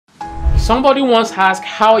Somebody once asked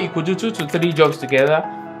how he could do 2 to 3 jobs together.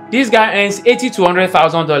 This guy earns $80,000 to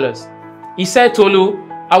 $100,000. He said, "Tolu,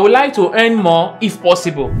 I would like to earn more if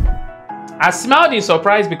possible." I smiled in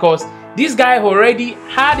surprise because this guy already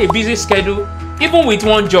had a busy schedule even with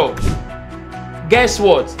one job. Guess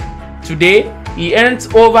what? Today, he earns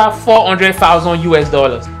over $400,000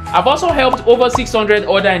 US. I've also helped over 600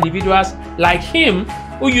 other individuals like him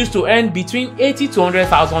who used to earn between $80,000 to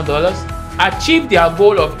 $100,000 achieve their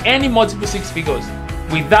goal of earning multiple 6 figures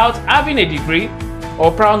without having a degree or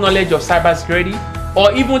prior knowledge of cybersecurity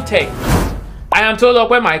or even tech. I am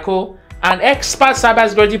Tolulope Michael, an expert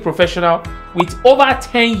cybersecurity professional with over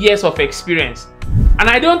 10 years of experience. And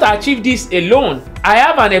I don't achieve this alone. I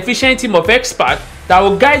have an efficient team of experts that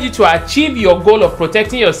will guide you to achieve your goal of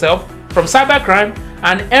protecting yourself from cybercrime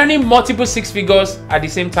and earning multiple 6 figures at the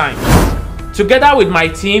same time. Together with my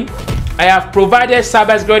team, I have provided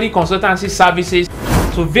cybersecurity consultancy services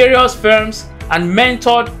to various firms and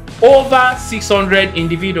mentored over 600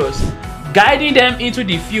 individuals, guiding them into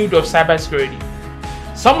the field of cybersecurity.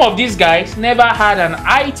 Some of these guys never had an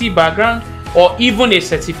IT background or even a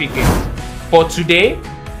certificate, but today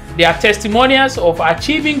they are testimonials of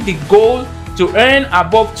achieving the goal to earn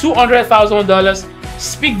above $200,000.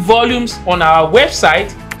 Speak volumes on our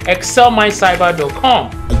website excelmycyber.com.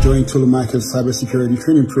 I joined Tom Michel's cybersecurity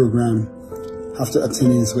training program after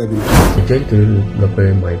attending this webinar. I joined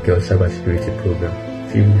Tolulope Michael's cybersecurity program a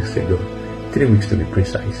few weeks ago, 3 weeks to be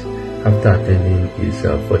precise, after attending his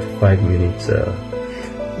 45 minutes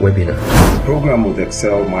webinar. The program with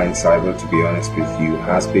Excel My Cyber, to be honest with you,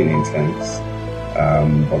 has been intense,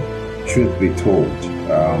 but truth be told,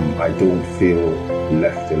 I don't feel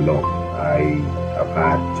left alone. I have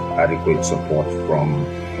had adequate support from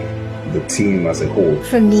the team as a whole.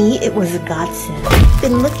 For me, it was a godsend.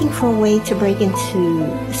 Been looking for a way to break into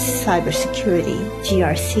cybersecurity,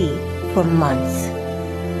 GRC, for months.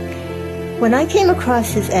 When I came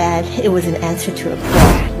across his ad, it was an answer to a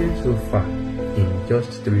prayer. So far, in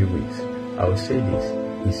just 3 weeks, I would say this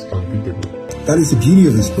is unbeatable. That is the beauty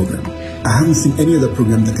of this program. I haven't seen any other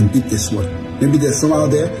program that can beat this one. Maybe there's some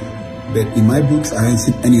out there, but in my books, I haven't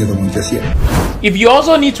seen any other one just yet. If you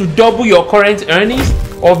also need to double your current earnings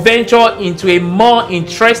or venture into a more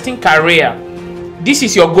interesting career, this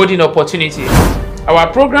is your golden opportunity. Our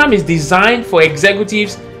program is designed for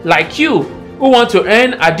executives like you who want to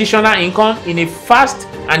earn additional income in a fast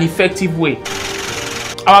and effective way.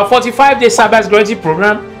 Our 45-day cybersecurity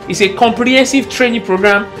program is a comprehensive training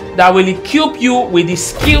program that will equip you with the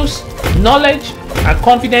skills, knowledge, and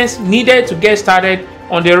confidence needed to get started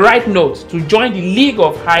on the right note to join the league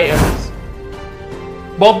of high earners.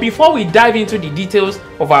 But before we dive into the details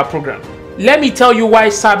of our program, let me tell you why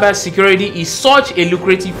cybersecurity is such a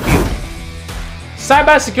lucrative field.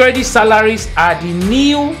 Cybersecurity salaries are the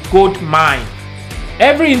new gold mine.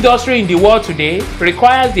 Every industry in the world today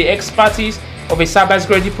requires the expertise of a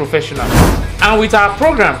cybersecurity professional. And with our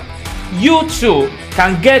program, you too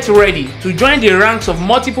can get ready to join the ranks of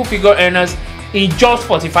multiple figure earners in just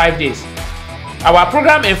 45 days. Our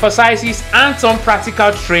program emphasizes hands-on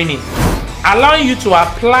practical training, allowing you to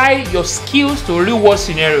apply your skills to real-world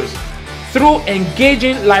scenarios through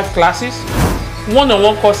engaging live classes,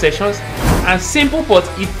 one-on-one course sessions, and simple but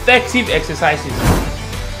effective exercises.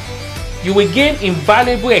 You will gain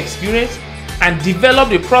invaluable experience and develop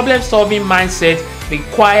the problem-solving mindset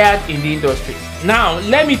required in the industry. Now,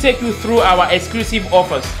 let me take you through our exclusive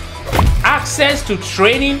offers. Access to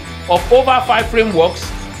training of over 5 frameworks,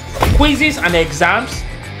 quizzes and exams,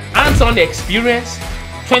 hands-on experience,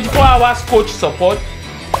 24 hours coach support,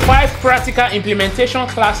 5 practical implementation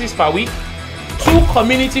classes per week, 2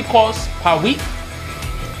 community calls per week,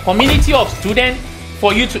 community of students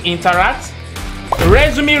for you to interact,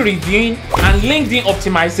 resume reviewing and LinkedIn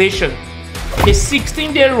optimization, a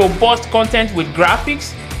 16-day robust content with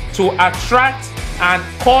graphics to attract and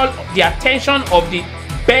call the attention of the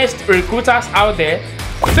best recruiters out there,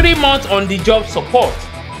 3 months on the job support.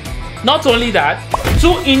 Not only that,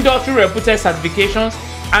 2 industry reputed certifications,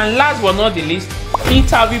 and last but not the least,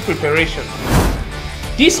 interview preparation.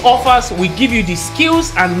 These offers will give you the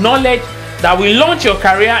skills and knowledge that will launch your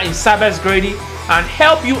career in cybersecurity and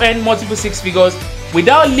help you earn multiple 6 figures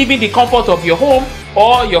without leaving the comfort of your home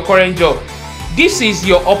or your current job. This is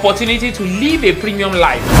your opportunity to live a premium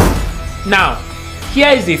life. Now, here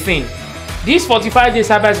is the thing. This 45-day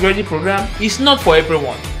cybersecurity program is not for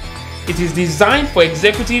everyone. It is designed for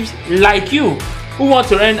executives like you who want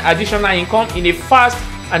to earn additional income in a fast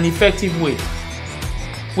and effective way.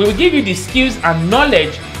 We will give you the skills and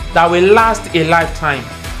knowledge that will last a lifetime.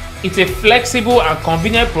 It's a flexible and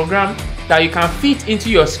convenient program that you can fit into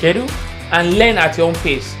your schedule and learn at your own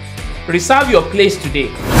pace. Reserve your place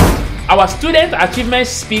today. Our student achievements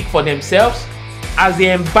speak for themselves as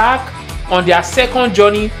they embark on their second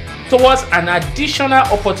journey towards an additional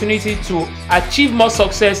opportunity to achieve more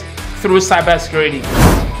success through cybersecurity.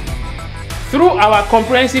 Through our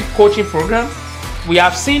comprehensive coaching program, we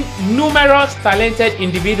have seen numerous talented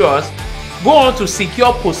individuals go on to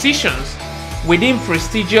secure positions within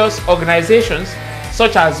prestigious organizations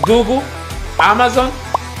such as Google, Amazon,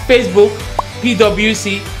 Facebook,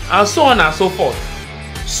 PwC, and so on and so forth.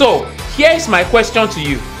 So, here is my question to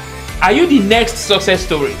you. Are you the next success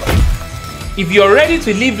story? If you're ready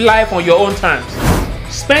to live life on your own terms,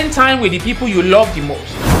 spend time with the people you love the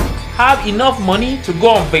most, have enough money to go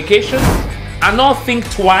on vacation, and not think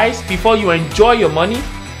twice before you enjoy your money,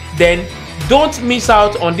 then don't miss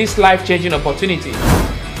out on this life-changing opportunity.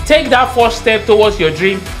 Take that first step towards your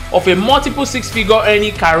dream of a multiple six-figure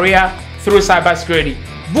earning career through cybersecurity.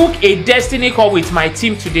 Book a destiny call with my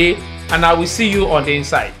team today, and I will see you on the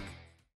inside.